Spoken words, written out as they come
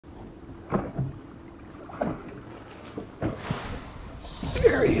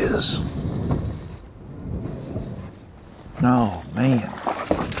he is. No, man.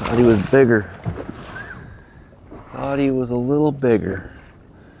 Thought he was bigger. Thought he was a little bigger.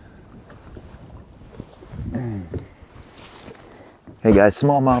 Hey guys,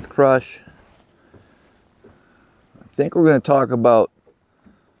 Smallmouth Crush. I think we're going to talk about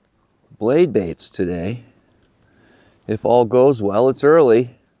blade baits today. If all goes well. It's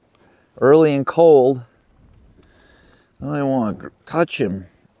early and cold. I don't even want to touch him.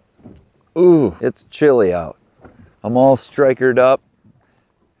 Ooh, it's chilly out. I'm all strikered up,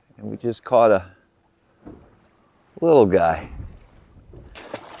 and we just caught a little guy.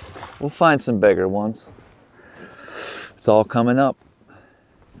 We'll find some bigger ones. It's all coming up.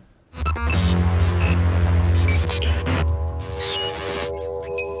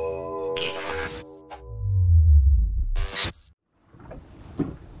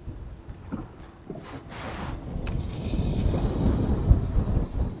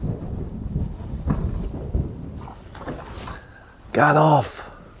 Got off.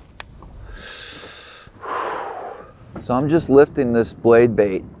 So I'm just lifting this blade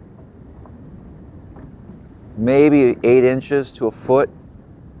bait maybe 8 inches to a foot,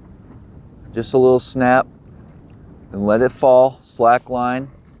 just a little snap, and let it fall, slack line,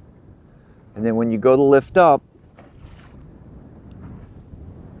 and then when you go to lift up,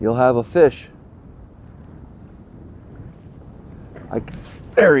 you'll have a fish.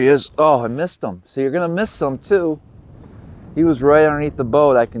 There he is. Oh, I missed him. So you're gonna miss some too. He was right underneath the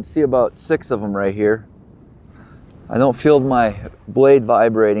boat. I can see about 6 of them right here. I don't feel my blade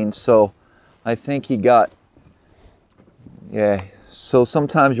vibrating, so I think he got, yeah. So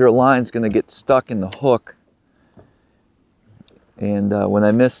sometimes your line's gonna get stuck in the hook. And when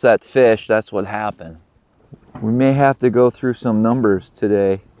I missed that fish, that's what happened. We may have to go through some numbers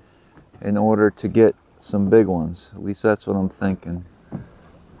today in order to get some big ones. At least that's what I'm thinking.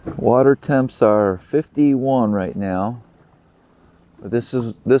 Water temps are 51 right now. But this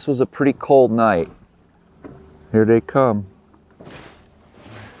was a pretty cold night. Here they come.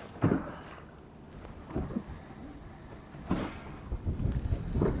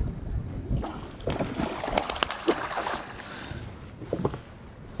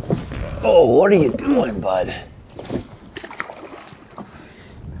 Oh, what are you doing, bud?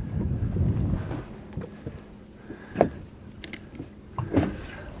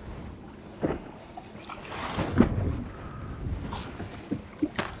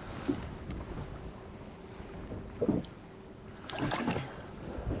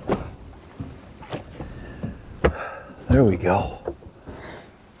 There we go.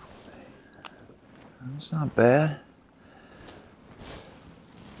 That's not bad.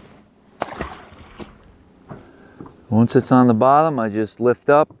 Once it's on the bottom, I just lift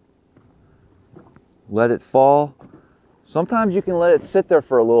up, let it fall. Sometimes you can let it sit there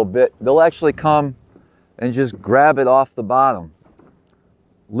for a little bit. They'll actually come and just grab it off the bottom.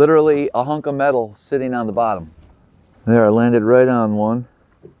 Literally a hunk of metal sitting on the bottom. There, I landed right on one.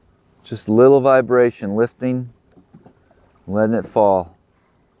 Just a little vibration, lifting, letting it fall.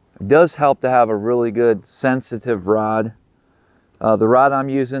 It does help to have a really good sensitive rod. The rod I'm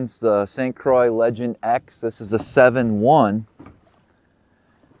using is the St. Croix Legend X. This is the 7-1.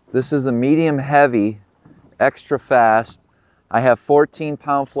 This is the medium heavy, extra fast. I have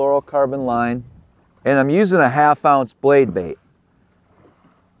 14-pound fluorocarbon line, and I'm using a 1/2 ounce blade bait.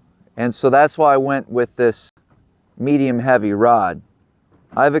 And so that's why I went with this medium heavy rod.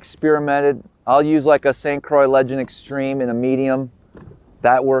 I've experimented. I'll use like a St. Croix Legend Extreme in a medium.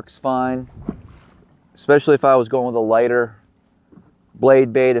 That works fine. Especially if I was going with a lighter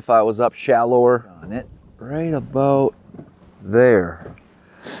blade bait, if I was up shallower on it. Right about there.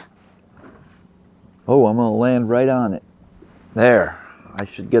 Oh, I'm gonna land right on it. There. I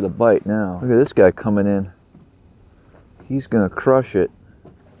should get a bite now. Look at this guy coming in. He's gonna crush it.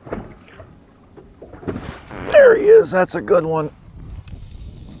 There he is. That's a good one.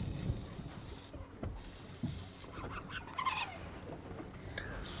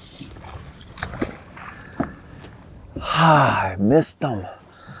 I missed them.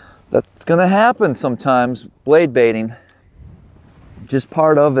 That's gonna happen sometimes, blade baiting. Just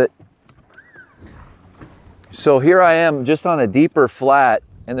part of it. So here I am just on a deeper flat,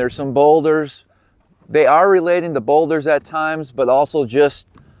 and there's some boulders. They are relating to boulders at times, but also just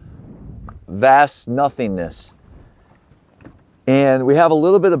vast nothingness. And we have a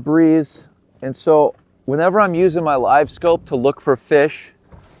little bit of breeze, and so whenever I'm using my live scope to look for fish,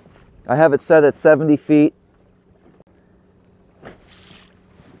 I have it set at 70 feet.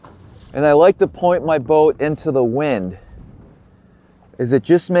 And I like to point my boat into the wind, as it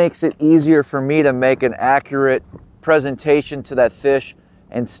just makes it easier for me to make an accurate presentation to that fish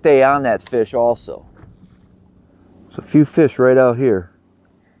and stay on that fish also. There's a few fish right out here.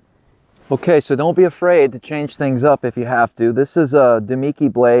 Okay, so don't be afraid to change things up if you have to. This is a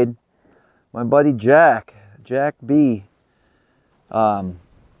Demiki blade. My buddy Jack B,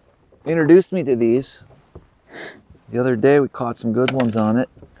 introduced me to these. The other day we caught some good ones on it.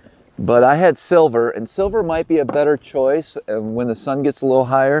 But I had silver, and silver might be a better choice when the sun gets a little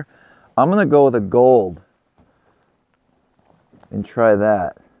higher. I'm gonna go with a gold and try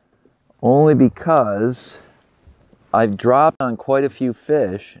that. Only because I've dropped on quite a few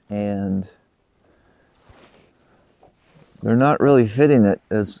fish and they're not really fitting it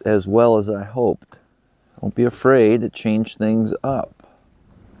as well as I hoped. Don't be afraid to change things up.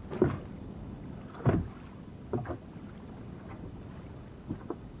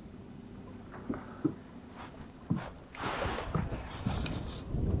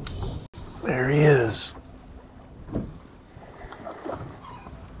 There he is.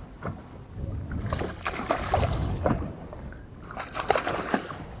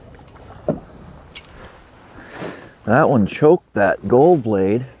 That one choked that gold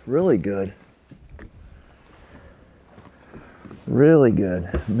blade really good. Really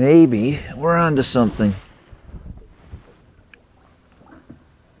good. Maybe we're onto something.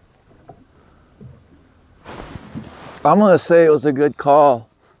 I'm gonna say it was a good call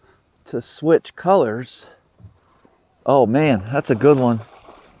to switch colors. Oh man, that's a good one.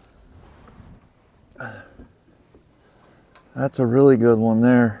 That's a really good one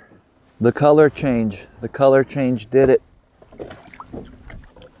there. The color change did it.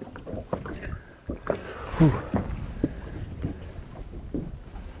 Whew.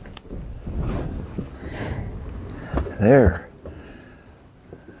 There.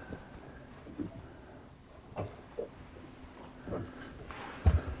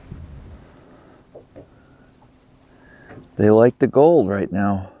 They like the gold right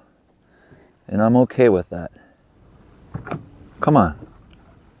now, and I'm okay with that. Come on.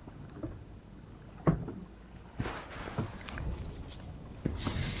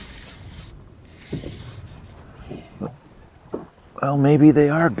 Well, maybe they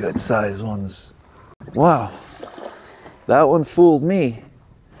are good size ones. Wow, that one fooled me.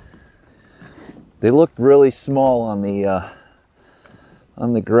 They looked really small on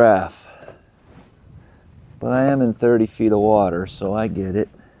the graph. But I am in 30 feet of water, so I get it.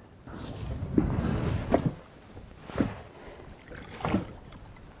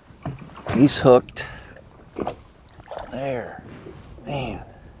 He's hooked. There. Man.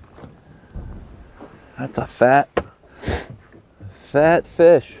 That's a fat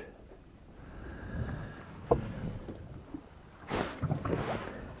fish.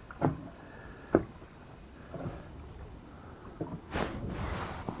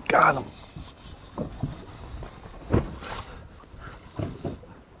 Got him.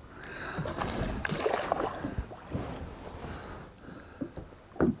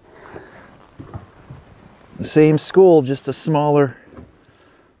 The same school, just a smaller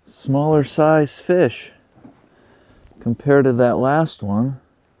size fish compared to that last one.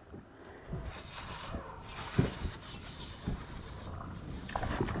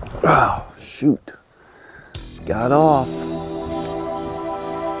 Oh, shoot. Got off.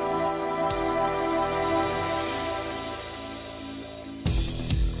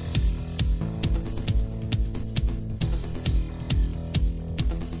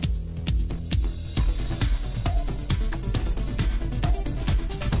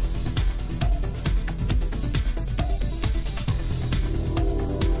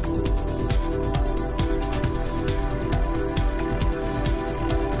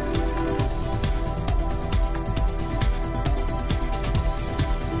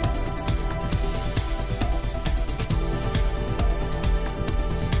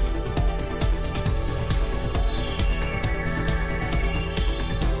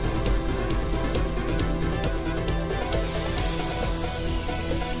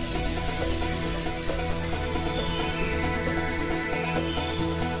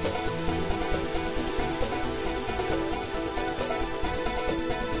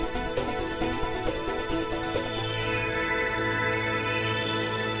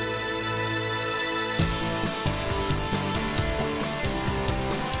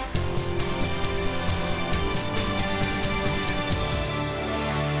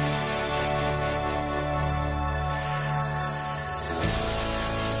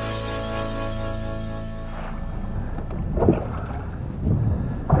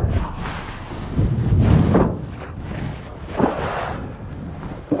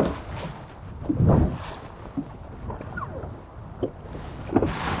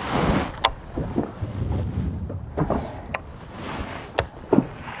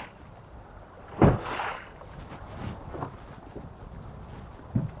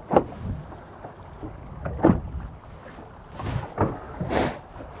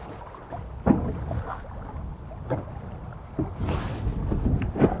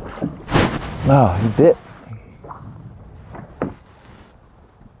 Oh, he bit.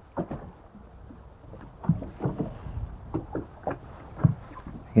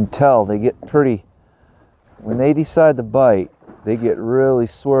 You can tell they get pretty, when they decide to bite, they get really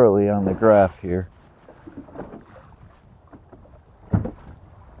swirly on the graph here.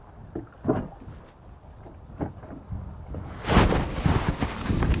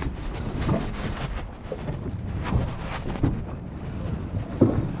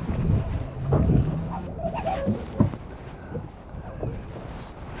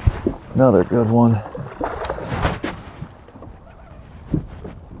 Another good one.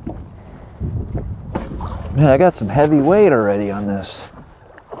 Man, I got some heavy weight already on this.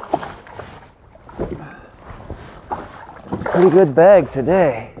 Pretty good bag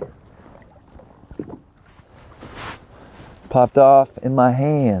today. Popped off in my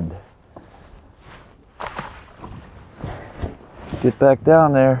hand. Get back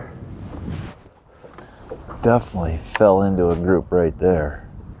down there. Definitely fell into a group right there.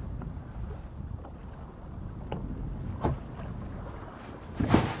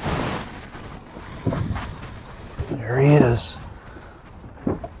 There he is.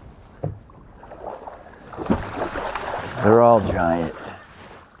 They're all giant.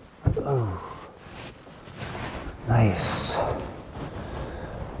 Oh, nice.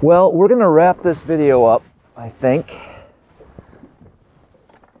 Well, we're gonna wrap this video up, I think.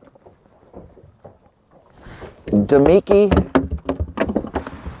 Damiki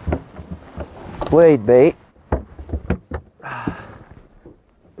blade bait.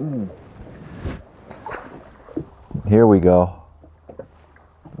 Here we go.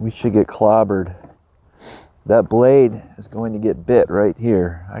 We should get clobbered. That blade is going to get bit right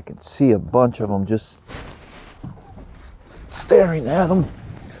here. I can see a bunch of them just staring at them.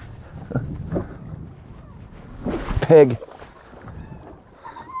 Pig.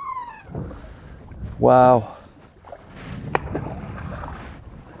 Wow.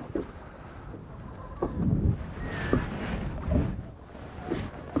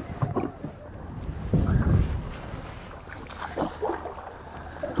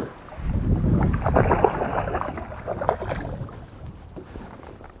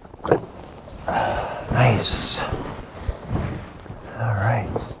 Nice. All right.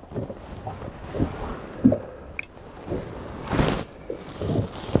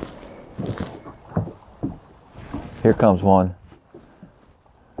 Here comes one.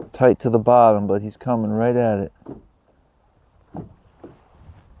 Tight to the bottom, but he's coming right at it.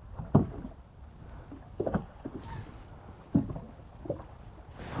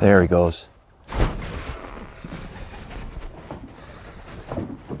 There he goes.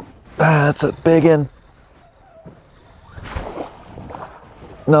 Ah, that's a big one.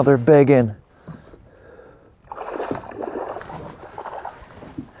 Another big one.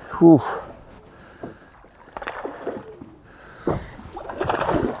 Whew.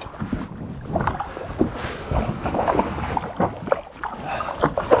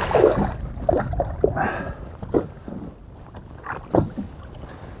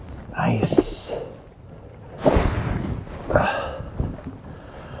 Nice.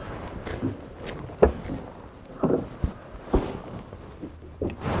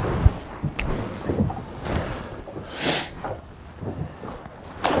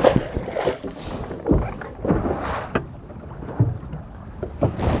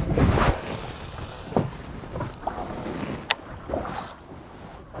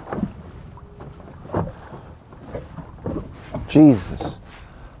 Jesus.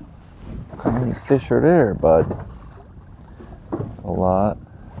 How many fish are there, bud? A lot.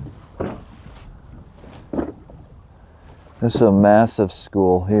 This is a massive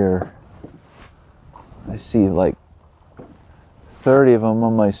school here. I see like 30 of them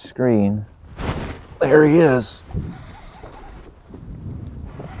on my screen. There he is.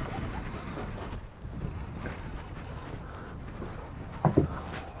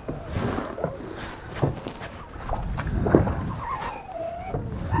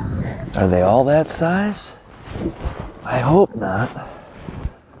 Are they all that size? I hope not.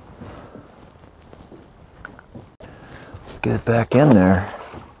 Let's get it back in there.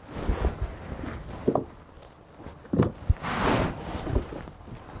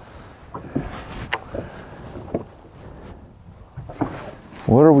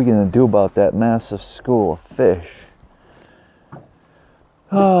 What are we going to do about that massive school of fish?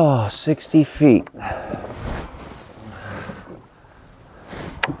 Oh, 60 feet.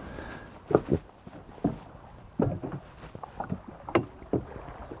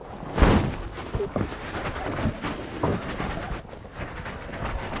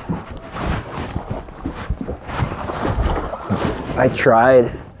 I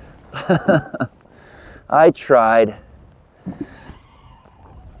tried I tried.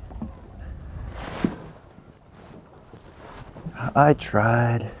 I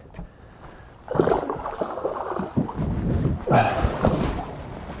tried.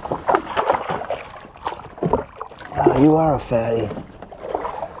 Oh, you are a fatty.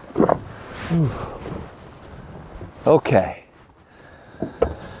 Whew. Okay.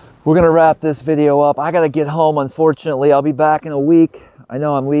 We're gonna wrap this video up. I gotta get home, unfortunately. I'll be back in a week. I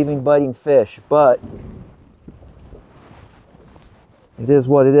know I'm leaving biting fish, but it is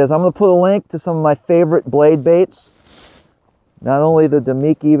what it is. I'm gonna put a link to some of my favorite blade baits. Not only the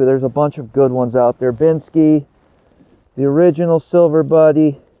Damiki, but there's a bunch of good ones out there. Binsky, the original Silver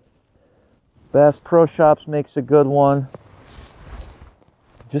Buddy. Bass Pro Shops makes a good one.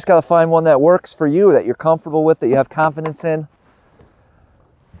 Just gotta find one that works for you, that you're comfortable with, that you have confidence in.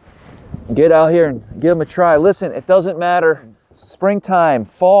 Get out here and give them a try. Listen, it doesn't matter. Springtime,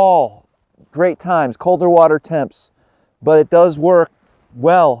 fall, great times, colder water temps. But it does work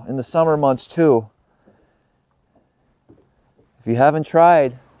well in the summer months too. If you haven't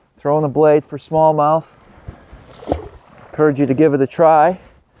tried throwing a blade for smallmouth, I encourage you to give it a try.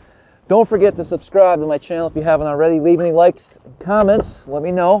 Don't forget to subscribe to my channel if you haven't already. Leave any likes and comments. Let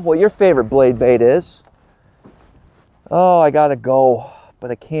me know what your favorite blade bait is. Oh, I gotta go,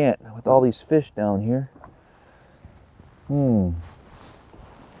 but I can't with all these fish down here. And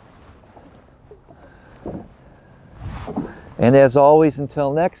as always,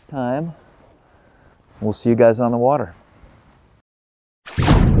 until next time, we'll see you guys on the water.